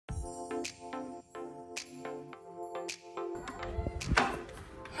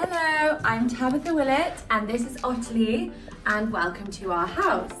I'm Tabitha Willett and this is Ottilie and welcome to our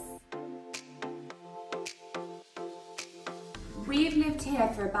house. We've lived here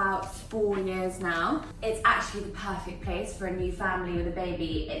for about 4 years now. It's actually the perfect place for a new family with a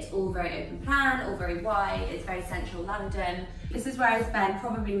baby. It's all very open plan, all very wide, it's very central London. This is where I spend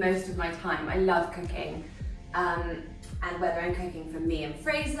probably most of my time. I love cooking. And whether I'm cooking for me and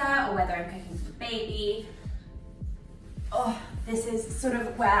Fraser or whether I'm cooking for the baby, this is sort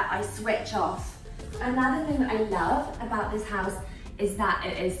of where I switch off. Another thing that I love about this house is that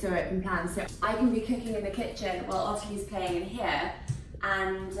it is so open plan. So I can be cooking in the kitchen while Ottilie's playing in here,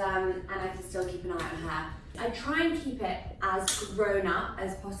 and I can still keep an eye on her. I try and keep it as grown up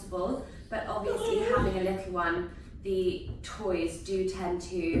as possible, but obviously having a little one, the toys do tend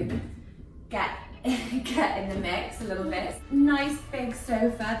to get in the mix a little bit. Nice big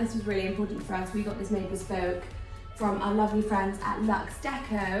sofa. This was really important for us. We got this made bespoke from our lovely friends at Luxe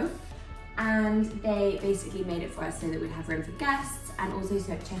Deco, and they basically made it for us so that we'd have room for guests and also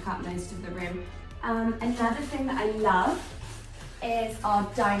so to take up most of the room. Another thing that I love is our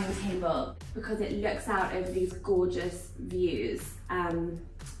dining table because it looks out over these gorgeous views, and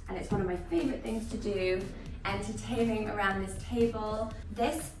it's one of my favorite things to do, entertaining around this table.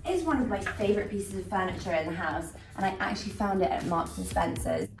 This is one of my favorite pieces of furniture in the house, and I actually found it at Marks and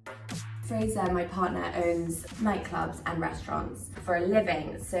Spencer's. Fraser, my partner, owns nightclubs and restaurants for a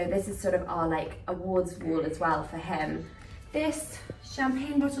living, so this is sort of our like awards wall as well for him. This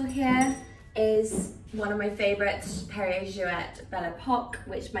champagne bottle here is one of my favorites, Perrier Jouet Belle Epoque,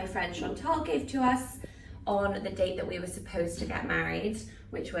 which my friend Chantal gave to us on the date that we were supposed to get married,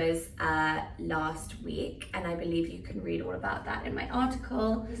 which was last week, and I believe you can read all about that in my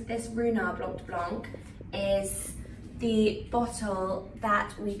article. This Ruinart Blanc de Blanc is the bottle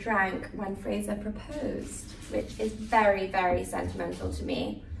that we drank when Fraser proposed, which is very, very sentimental to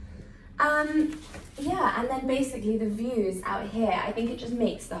me. Yeah, and then basically the views out here, I think it just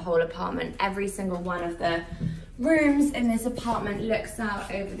makes the whole apartment. Every single one of the rooms in this apartment looks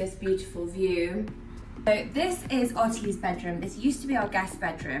out over this beautiful view. So this is Ottilie's bedroom. This used to be our guest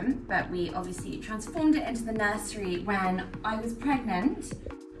bedroom, but we obviously transformed it into the nursery when I was pregnant.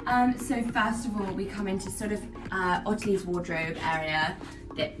 So first of all, we come into sort of Ottilie's wardrobe area,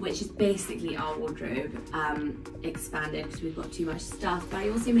 which is basically our wardrobe expanded because we've got too much stuff. But I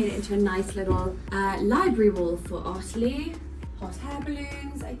also made it into a nice little library wall for Ottilie. Hot air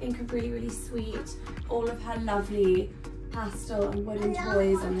balloons, I think, are really, really sweet. All of her lovely pastel and wooden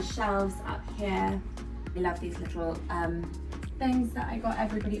toys on the shelves up here. I love these little things that I got.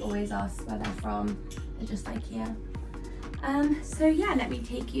 Everybody always asks where they're from. They're just like here. So yeah, let me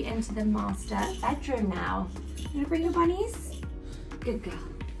take you into the master bedroom now. You gonna bring your bunnies? Good girl.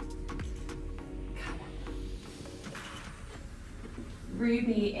 Come on.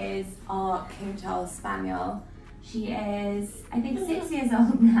 Ruby is our Coattail Spaniel. She is, I think, 6 years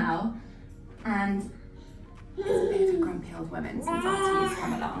old now, and is a bit of a grumpy old woman since Ottilie's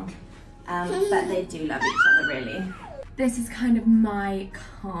come along. But they do love each other, really. This is kind of my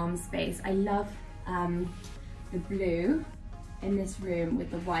calm space. I love the blue in this room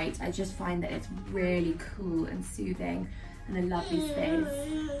with the white. I just find that it's really cool and soothing and a lovely space.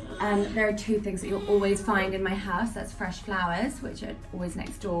 There are two things that you'll always find in my house. That's fresh flowers, which are always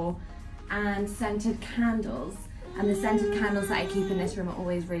next door, and scented candles. And the scented candles that I keep in this room are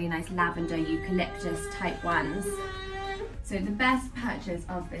always really nice lavender eucalyptus type ones. So the best purchase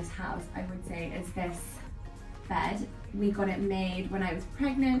of this house, I would say, is this bed. We got it made when I was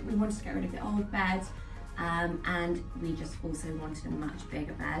pregnant. We wanted to get rid of the old bed, and we just also wanted a much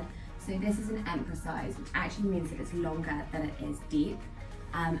bigger bed. So this is an emperor size, which actually means that it's longer than it is deep,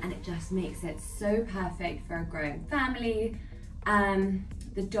 and it just makes it so perfect for a growing family.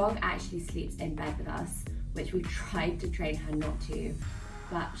 The dog actually sleeps in bed with us, which we tried to train her not to,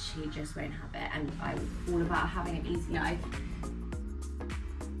 but she just won't have it, and I'm all about having an easy life.